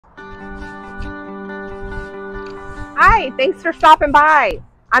Hi, thanks for stopping by.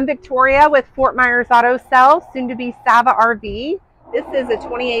 I'm Victoria with Fort Myers Auto Sales, soon to be Sava RV. This is a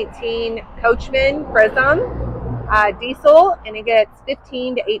 2018 Coachmen Prism diesel, and it gets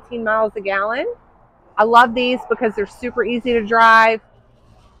 15 to 18 miles a gallon. I love these because they're super easy to drive.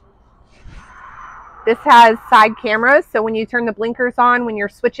 This has side cameras, so when you turn the blinkers on, when you're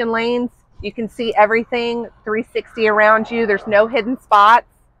switching lanes, you can see everything 360 around you. There's no hidden spots.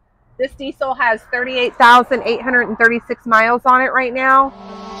 This diesel has 38,836 miles on it right now.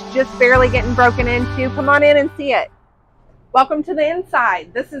 It's just barely getting broken into. Come on in and see it. Welcome to the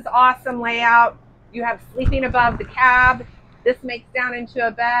inside. This is awesome layout. You have sleeping above the cab. This makes down into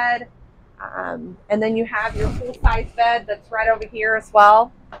a bed. And then you have your full-size bed that's right over here as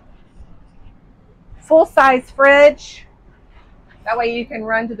well. Full-size fridge. That way you can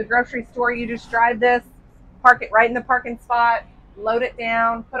run to the grocery store. You just drive this, park it right in the parking spot, load it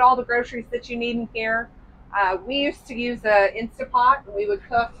down, put all the groceries that you need in here. We used to use an Instapot, and we would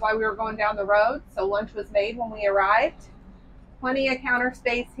cook while we were going down the road, so lunch was made when we arrived. Plenty of counter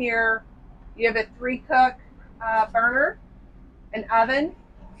space here. You have a 3-cook burner, an oven.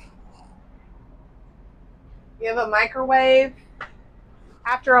 You have a microwave.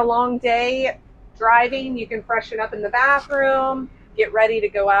 After a long day driving, you can freshen up in the bathroom, get ready to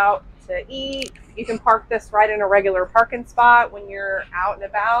go out to eat. You can park this right in a regular parking spot when you're out and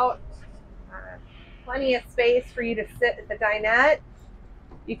about. Plenty of space for you to sit at the dinette.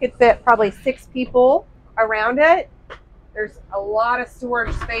 You could fit probably 6 people around it. There's a lot of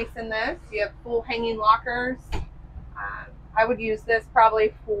storage space in this. You have full hanging lockers. I would use this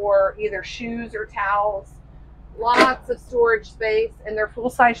probably for either shoes or towels. Lots of storage space, and they're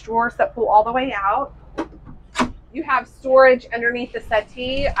full-size drawers that pull all the way out. You have storage underneath the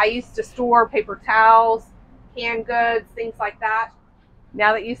settee. I used to store paper towels, canned goods, things like that.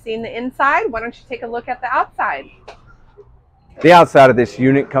 Now that you've seen the inside, why don't you take a look at the outside? The outside of this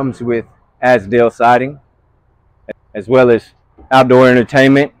unit comes with Asdale siding, as well as outdoor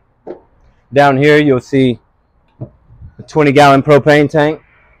entertainment. Down here you'll see a 20-gallon propane tank.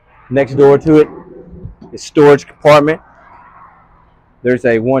 Next door to it is storage compartment. There's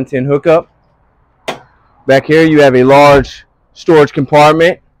a 110 hookup. Back here you have a large storage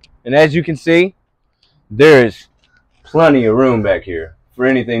compartment, and as you can see, there is plenty of room back here for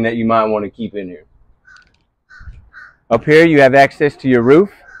anything that you might want to keep in here. Up here you have access to your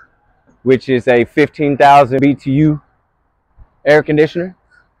roof, which is a 15,000 BTU air conditioner.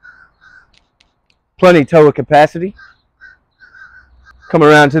 Plenty total capacity. Come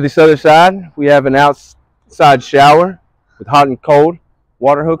around to this other side, we have an outside shower with hot and cold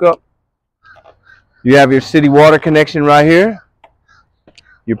water hookup. You have your city water connection right here.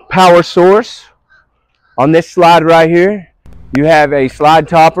 Your power source. On this slide right here, you have a slide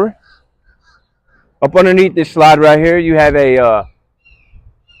topper. Up underneath this slide right here, you have a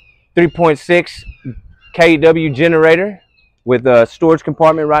 3.6 kW generator with a storage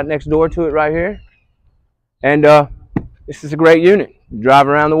compartment right next door to it right here. And this is a great unit to drive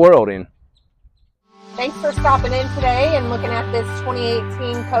around the world in. Thanks for stopping in today and looking at this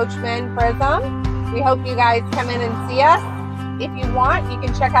 2018 Coachmen Prism. We hope you guys come in and see us. If you want, you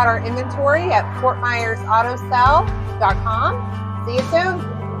can check out our inventory at FortMyersAutoSell.com. See you soon.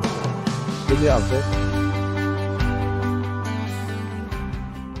 Good job, sis.